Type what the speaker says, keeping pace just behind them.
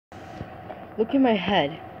Look at my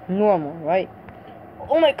head. Normal, right?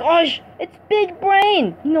 Oh my gosh, it's big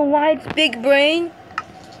brain. You know why it's big brain?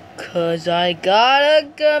 'Cause I got a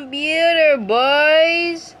computer,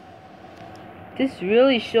 boys. This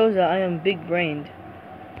really shows that I am big brained.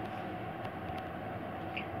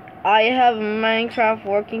 I have a Minecraft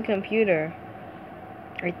working computer.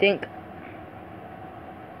 I think.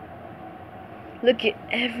 Look at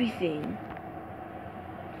everything.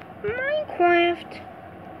 Minecraft.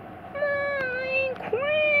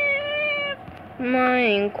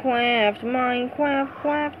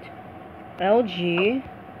 Minecraft. LG.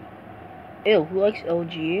 Ew, who likes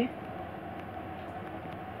LG?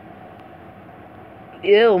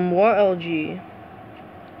 Ew, more LG.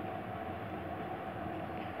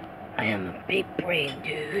 I am a big brain,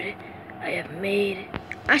 dude. I have made...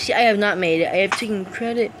 Actually, I have not made it. I have taken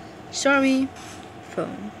credit. Sorry.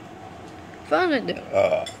 Phone. Phone right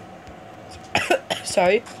there.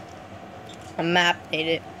 Sorry. A map made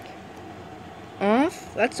it.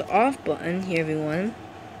 Off? That's the off button here, everyone.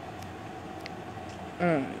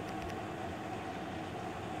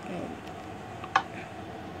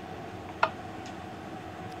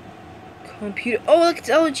 Computer. Oh, look, it's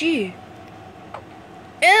LG.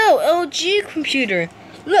 Ew, LG computer.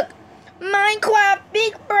 Look, Minecraft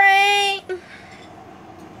big brain.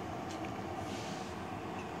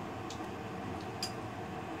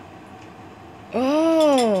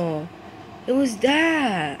 Oh, it was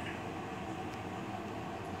that.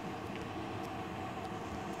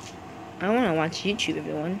 I want to watch YouTube,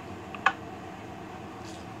 everyone.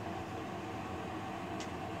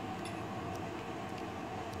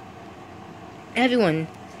 Everyone,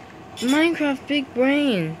 Minecraft big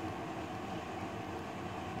brain.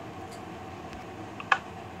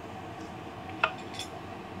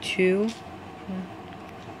 Two.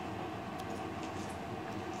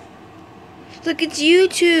 Look, it's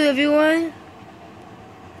YouTube, everyone.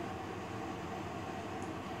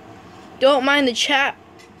 Don't mind the chat.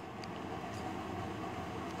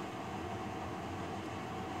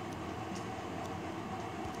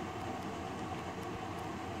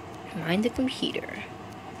 Mind the computer.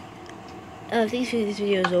 I think this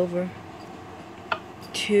video is over.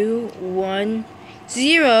 2, 1,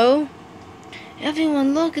 0.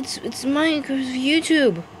 Everyone, look! It's Minecraft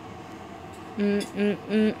YouTube.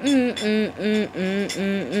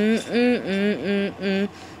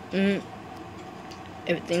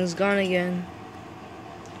 Everything's gone again.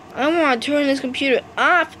 I want to turn this computer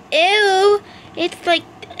off. Ew! It's like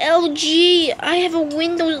LG. I have a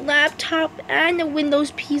Windows laptop and a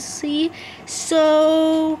Windows PC,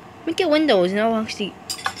 so make it Windows, and I'll actually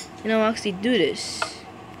do this.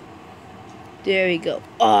 There we go.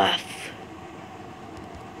 Off.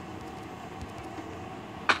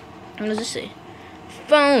 What does this say?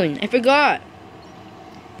 Phone. I forgot.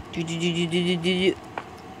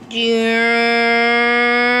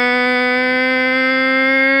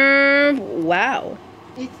 Wow.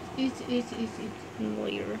 It's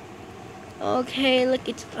later. Okay, look,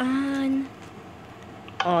 it's on.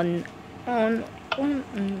 I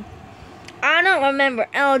don't remember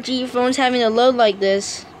LG phones having a load like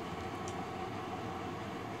this.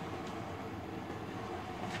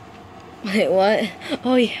 Wait, what?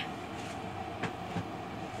 Oh yeah.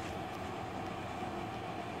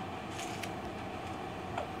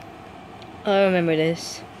 I remember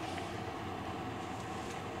this.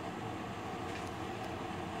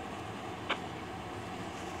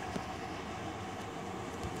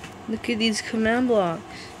 Look at these command blocks.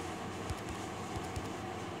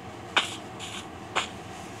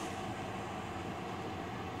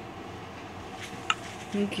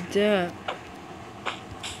 Look at that.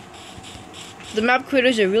 The map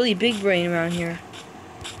creators are really big brain around here.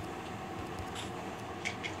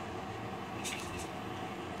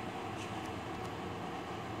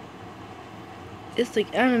 It's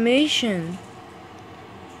like animation.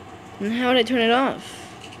 And how would I turn it off?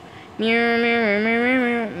 Oh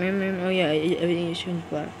yeah, everything is turned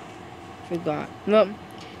black. Forgot. Well,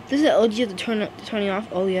 does the LG have to turn it off?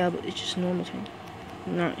 Oh yeah, but it's just normal turn.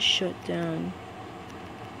 Not shut down.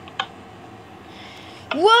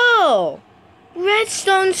 Whoa!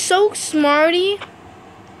 Redstone's so smarty.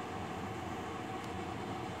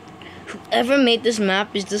 Whoever made this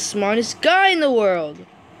map is the smartest guy in the world.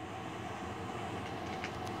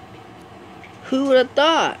 Who would have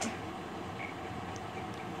thought?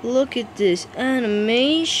 Look at this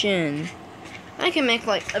animation. I can make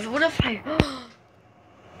like, what if I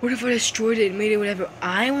destroyed it and made it whatever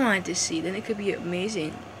I wanted to see? Then it could be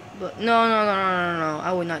amazing. But no,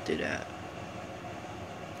 I would not do that.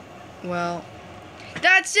 Well,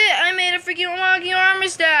 That's it. I made a freaking walking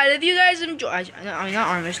Armistead. If you guys enjoy, I mean not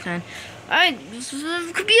Armistead.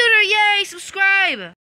 Computer, yay! Subscribe.